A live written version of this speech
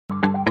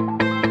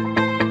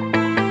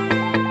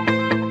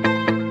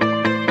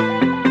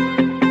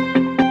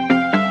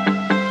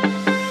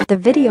The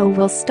video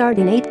will start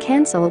in 8.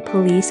 Cancel.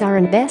 Police are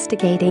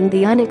investigating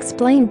the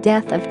unexplained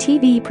death of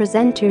TV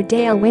presenter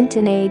Dale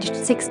Winton, aged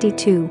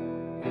 62.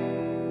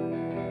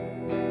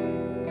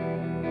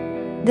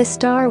 The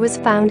star was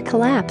found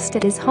collapsed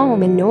at his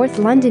home in North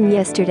London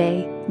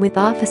yesterday, with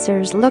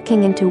officers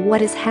looking into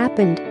what has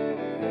happened.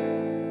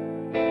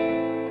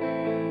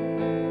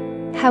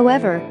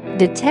 However,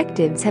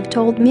 detectives have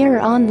told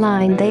Mirror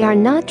Online they are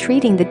not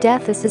treating the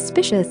death as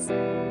suspicious.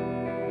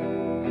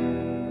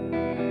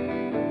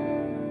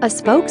 A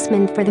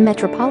spokesman for the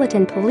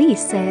Metropolitan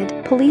Police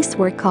said police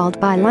were called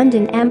by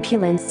London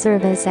Ambulance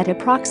Service at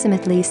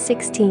approximately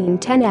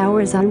 16:10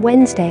 hours on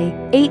Wednesday,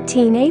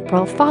 18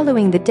 April,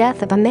 following the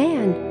death of a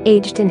man,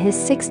 aged in his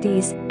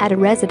 60s, at a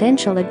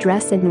residential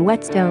address in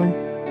Whetstone.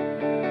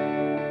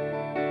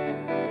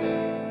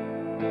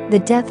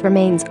 The death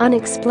remains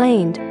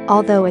unexplained,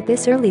 although at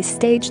this early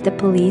stage the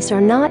police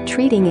are not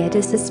treating it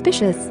as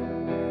suspicious.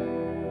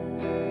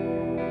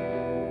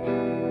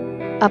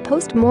 A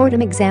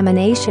post-mortem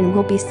examination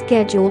will be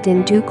scheduled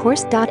in due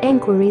course.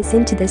 Enquiries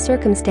into the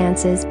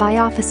circumstances by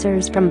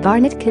officers from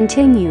Barnet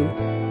continue.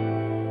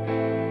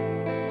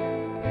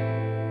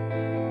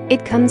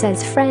 It comes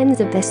as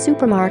friends of the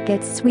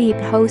supermarket sweep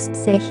host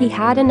say he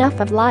had enough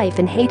of life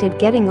and hated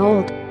getting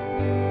old.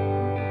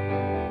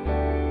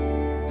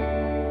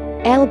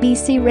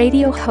 LBC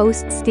radio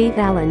host Steve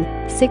Allen,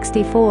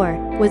 64,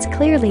 was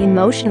clearly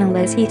emotional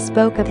as he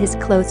spoke of his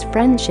close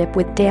friendship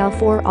with Dale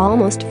for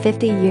almost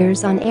 50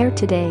 years on air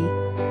today.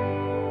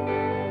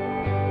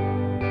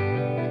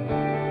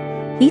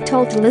 He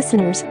told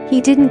listeners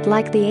he didn't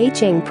like the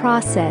aging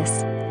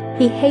process.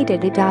 He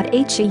hated it.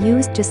 He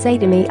used to say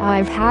to me,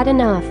 "I've had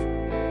enough."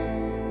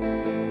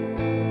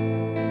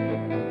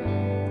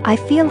 I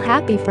feel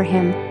happy for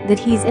him that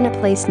he's in a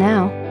place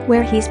now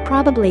where he's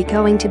probably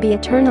going to be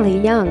eternally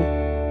young.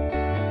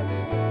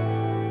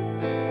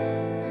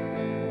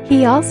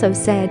 He also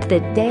said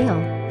that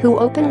Dale, who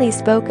openly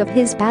spoke of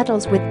his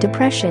battles with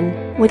depression,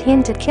 would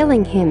hint at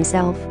killing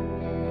himself.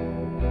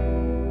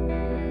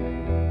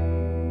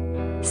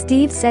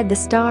 Steve said the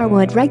star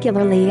would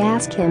regularly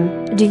ask him,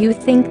 "Do you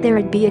think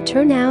there'd be a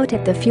turnout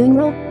at the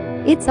funeral?"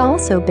 It's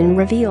also been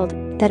revealed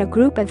that a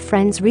group of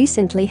friends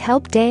recently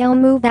helped Dale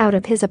move out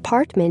of his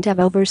apartment of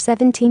over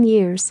 17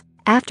 years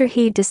after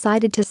he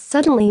decided to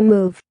suddenly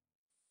move.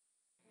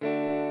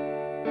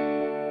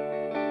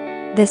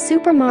 The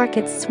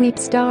supermarket sweep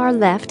star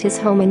left his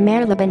home in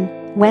Marylebone,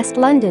 West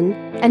London,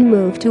 and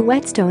moved to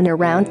Whetstone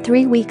around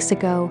 3 weeks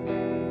ago.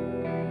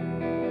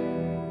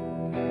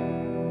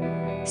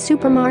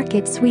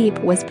 Supermarket Sweep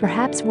was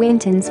perhaps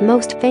Winton's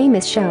most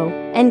famous show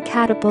and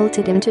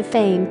catapulted him to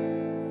fame.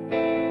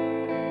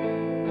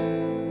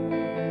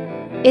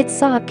 It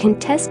saw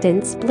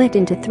contestants split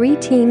into 3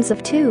 teams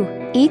of 2,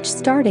 each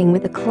starting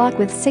with a clock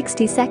with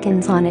 60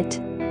 seconds on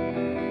it.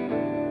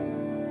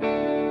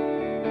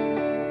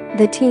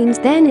 The teams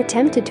then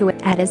attempted to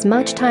add as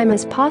much time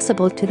as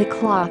possible to the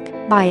clock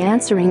by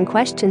answering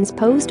questions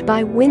posed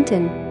by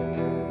Winton.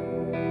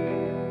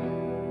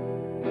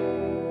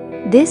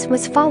 This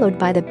was followed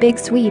by the Big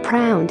Sweep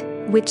round,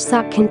 which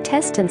saw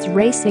contestants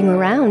racing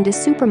around a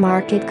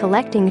supermarket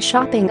collecting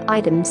shopping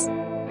items.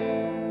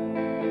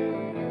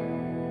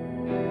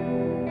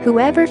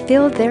 Whoever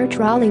filled their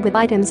trolley with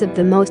items of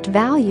the most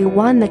value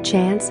won the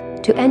chance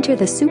to enter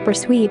the Super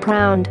Sweep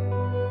round.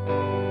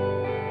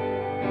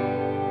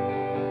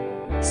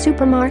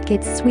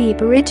 Supermarket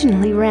Sweep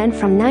originally ran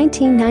from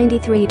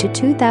 1993 to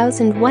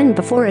 2001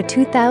 before a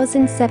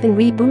 2007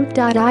 reboot.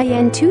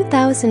 In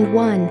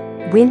 2001,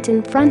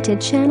 Winton fronted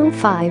Channel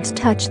 5's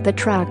Touch the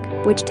Truck,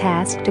 which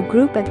tasked a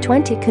group of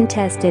 20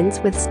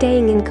 contestants with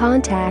staying in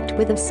contact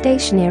with a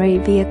stationary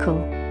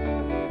vehicle.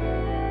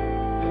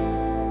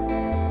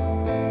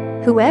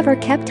 Whoever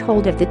kept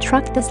hold of the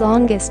truck the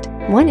longest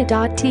won it.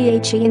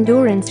 The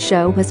endurance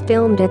show was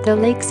filmed at the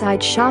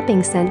Lakeside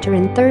Shopping Centre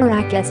in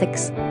Thurrock,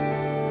 Essex.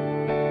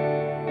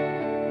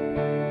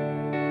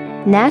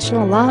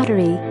 National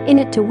Lottery, In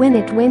It to Win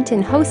It.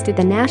 Winton hosted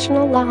the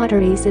National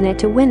Lottery's In It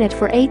to Win It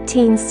for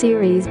 18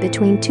 series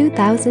between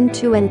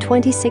 2002 and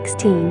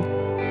 2016.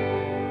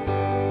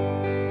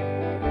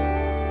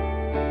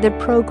 The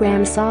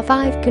program saw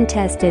 5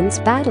 contestants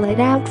battle it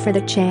out for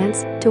the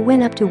chance to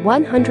win up to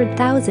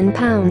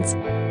 £100,000.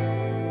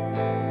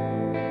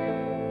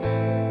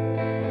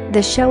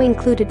 The show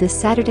included the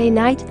Saturday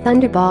night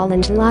Thunderball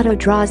and Lotto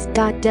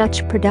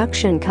draws.Dutch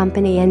production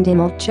company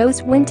Endemol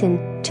chose Winton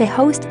to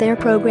host their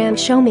program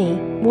Show Me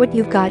What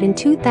You've Got in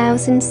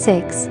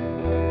 2006.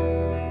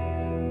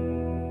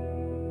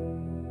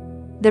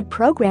 The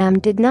program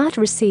did not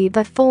receive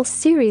a full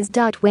series.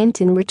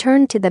 Winton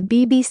returned to the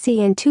BBC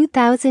in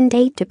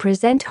 2008 to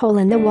present Hole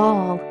in the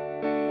Wall.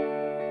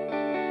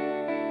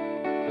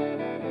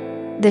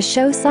 The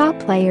show saw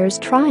players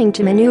trying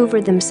to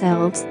maneuver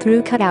themselves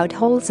through cutout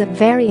holes of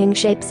varying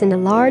shapes in a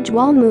large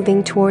wall,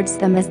 moving towards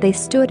them as they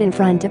stood in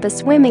front of a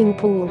swimming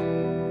pool.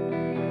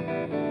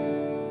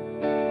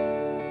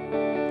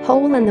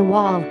 Hole in the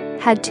Wall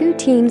had two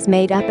teams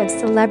made up of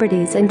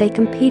celebrities, and they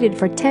competed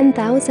for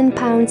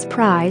 £10,000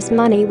 prize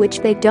money, which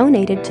they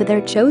donated to their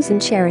chosen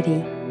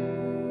charity.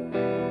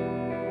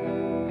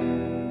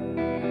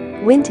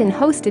 Winton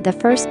hosted the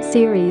first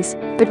series,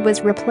 but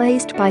was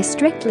replaced by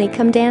Strictly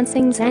Come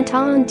Dancing's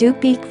Anton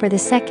Dupik for the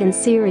second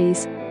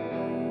series.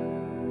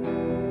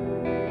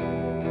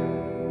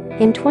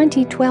 In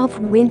 2012,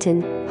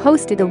 Winton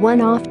hosted a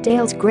one-off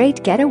Dale's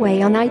Great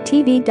Getaway on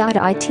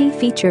ITV.It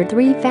featured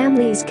three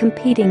families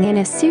competing in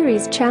a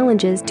series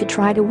challenges to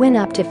try to win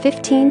up to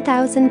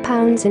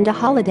 £15,000 in a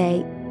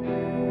holiday.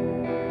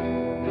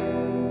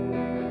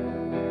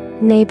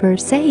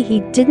 Neighbors say he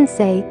didn't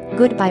say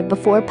goodbye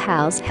before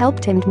pals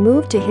helped him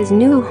move to his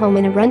new home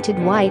in a rented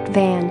white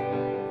van.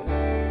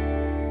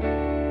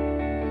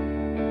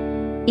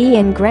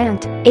 Ian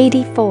Grant,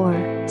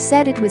 84,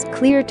 said it was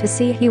clear to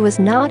see he was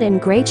not in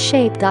great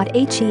shape.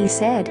 He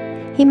said,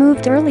 "He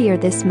moved earlier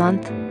this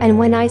month, and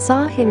when I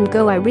saw him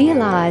go I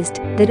realized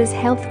that his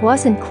health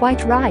wasn't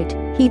quite right.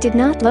 He did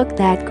not look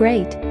that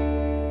great.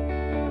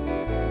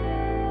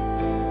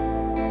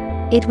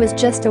 It was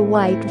just a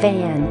white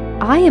van.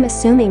 I am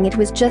assuming it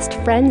was just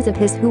friends of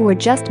his who were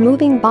just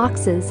moving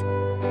boxes.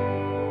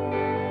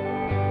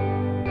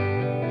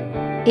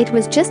 It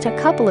was just a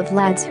couple of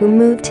lads who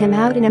moved him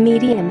out in a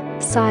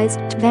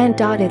medium-sized van.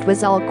 It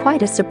was all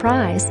quite a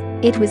surprise.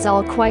 It was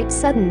all quite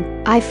sudden.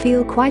 I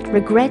feel quite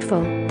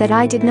regretful that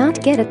I did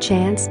not get a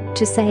chance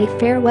to say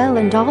farewell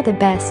and all the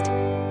best."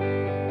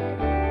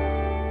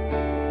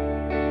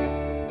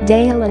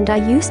 Dale and I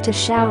used to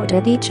shout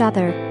at each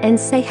other and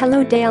say,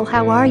 "Hello Dale,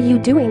 how are you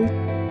doing?"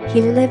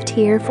 He lived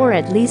here for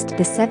at least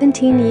the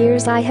 17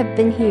 years I have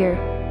been here.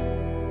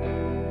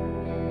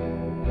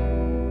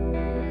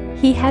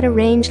 He had a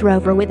Range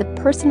Rover with a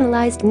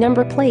personalized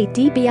number plate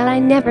DB. I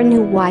never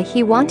knew why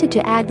he wanted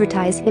to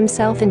advertise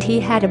himself, and he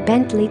had a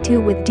Bentley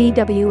too with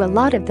DW. A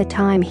lot of the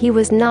time he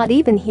was not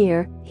even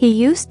here. He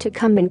used to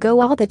come and go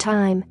all the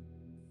time.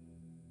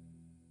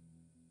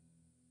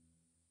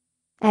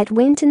 At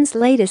Winton's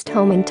latest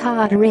home in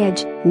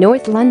Totteridge,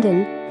 North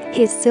London,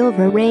 his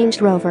silver Range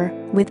Rover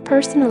with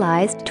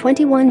personalized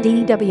 21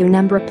 DW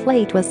number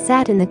plate was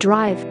sat in the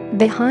drive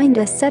behind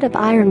a set of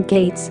iron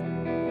gates.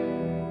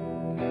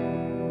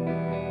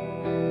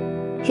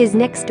 His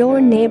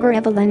next-door neighbor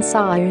Evelyn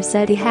Sawyer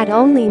said he had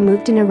only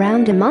moved in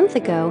around a month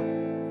ago.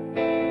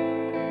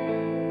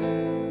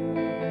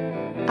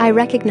 "I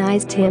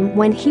recognized him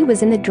when he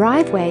was in the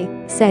driveway,"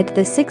 said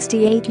the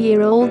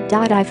 68-year-old.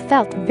 "I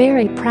felt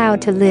very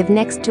proud to live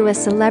next to a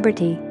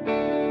celebrity.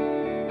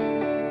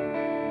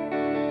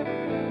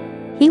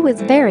 He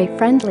was very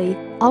friendly,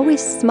 always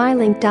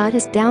smiling.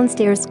 His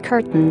downstairs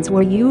curtains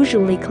were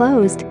usually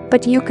closed,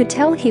 but you could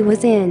tell he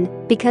was in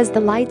because the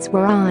lights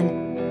were on.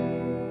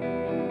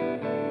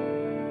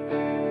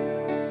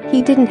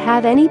 He didn't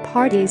have any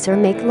parties or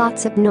make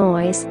lots of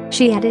noise,"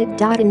 she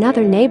added.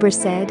 Another neighbor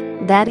said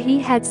that he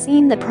had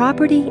seen the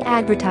property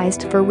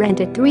advertised for rent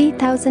at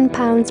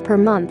 £3,000 per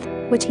month,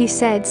 which he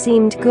said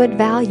seemed good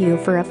value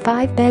for a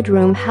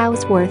 5-bedroom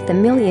house worth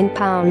 £1 million.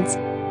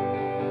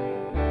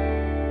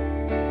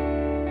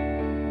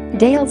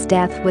 Dale's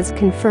death was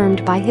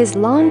confirmed by his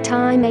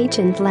longtime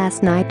agent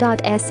last night.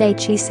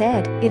 He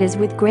said, "It is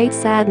with great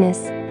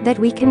sadness that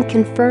we can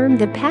confirm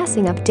the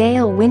passing of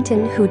Dale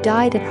Winton, who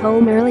died at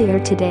home earlier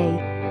today.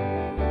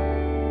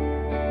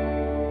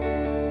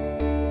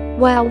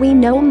 While we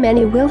know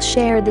many will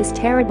share this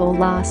terrible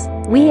loss,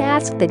 we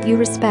ask that you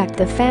respect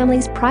the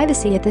family's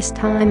privacy at this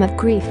time of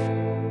grief."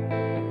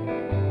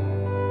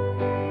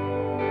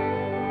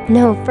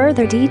 No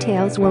further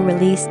details were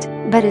released,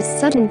 but his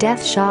sudden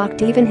death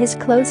shocked even his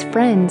close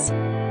friends.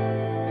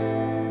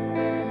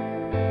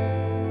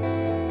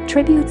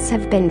 Tributes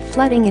have been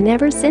flooding in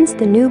ever since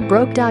the new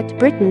broke.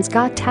 Britain's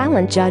Got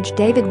Talent judge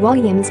David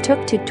Williams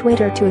took to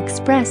Twitter to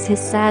express his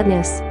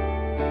sadness.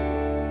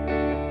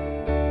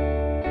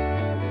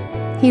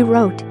 He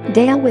wrote,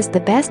 "Dale was the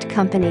best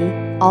company,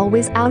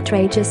 always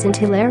outrageous and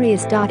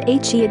hilarious.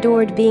 He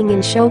adored being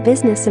in show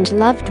business and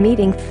loved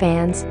meeting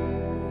fans.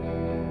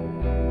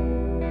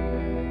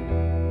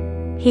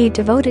 He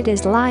devoted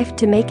his life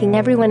to making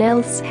everyone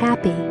else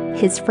happy,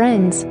 his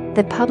friends,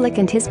 the public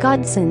and his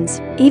godsons,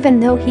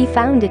 even though he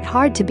found it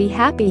hard to be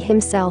happy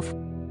himself.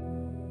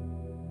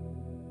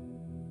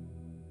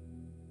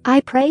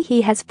 I pray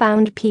he has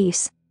found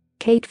peace."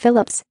 Kate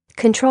Phillips,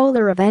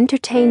 controller of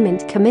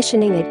entertainment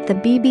commissioning at the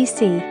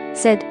BBC,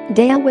 said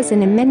Dale was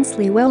an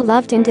immensely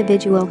well-loved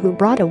individual who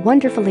brought a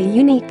wonderfully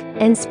unique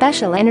and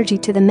special energy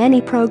to the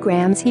many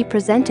programs he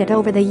presented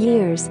over the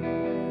years.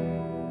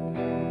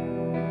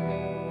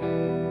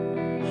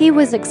 He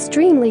was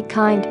extremely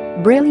kind,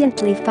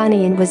 brilliantly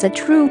funny and was a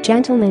true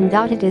gentleman.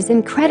 It is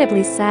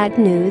incredibly sad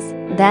news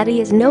that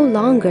he is no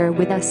longer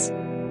with us.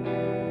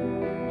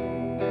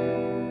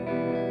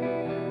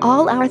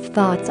 All our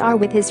thoughts are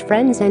with his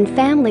friends and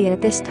family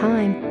at this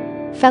time.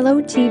 Fellow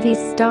TV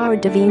star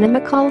Davina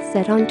McCall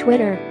said on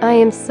Twitter, "I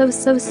am so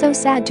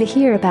sad to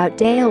hear about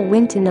Dale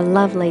Winton, a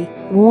lovely,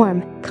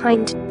 warm,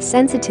 kind,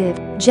 sensitive,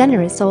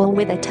 generous soul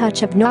with a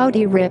touch of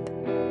naughty rip."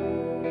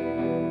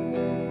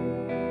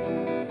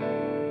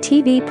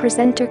 TV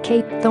presenter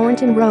Kate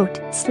Thornton wrote,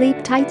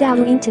 "Sleep tight,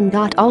 Dale Winton.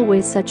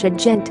 Always such a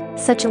gent,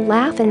 such a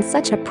laugh and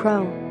such a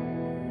pro."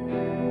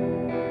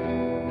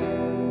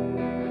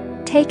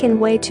 Taken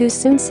way too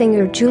soon,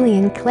 singer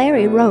Julian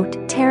Clary wrote,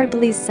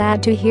 "Terribly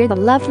sad to hear the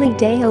lovely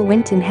Dale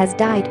Winton has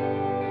died.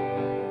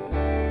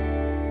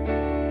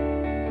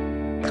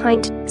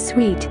 Kind,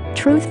 sweet,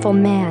 truthful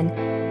man."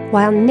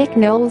 While Nick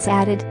Knowles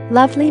added,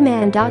 "Lovely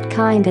man.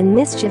 Kind and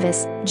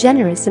mischievous,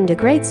 generous and a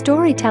great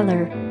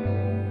storyteller."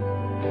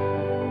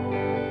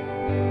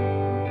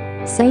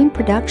 Same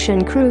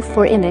production crew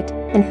for In It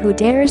and Who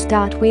Dares.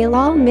 "We'll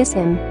all miss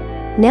him."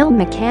 Nell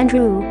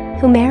McAndrew,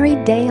 who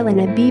married Dale in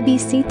a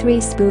BBC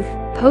Three spoof,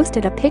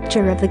 posted a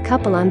picture of the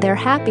couple on their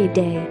happy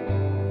day.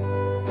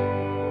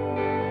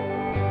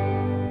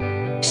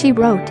 She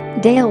wrote,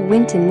 "Dale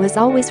Winton was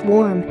always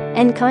warm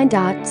and kind.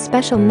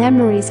 Special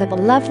memories of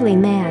a lovely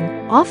man,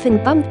 often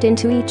bumped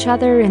into each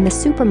other in the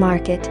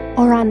supermarket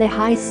or on the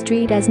high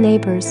street as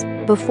neighbors,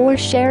 before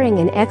sharing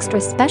an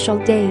extra special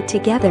day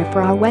together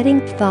for our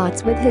wedding.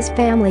 Thoughts with his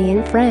family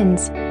and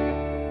friends.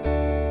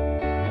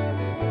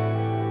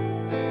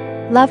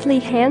 Lovely,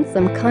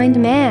 handsome, kind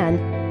man.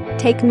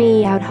 Take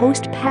me out."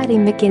 Host Patty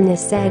McGuinness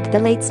said the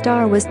late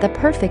star was the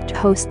perfect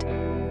host.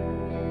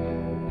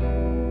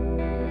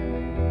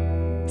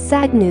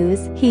 "Sad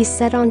news," he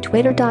said on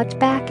Twitter.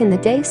 "Back in the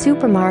day,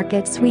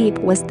 Supermarket Sweep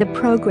was the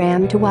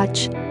program to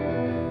watch.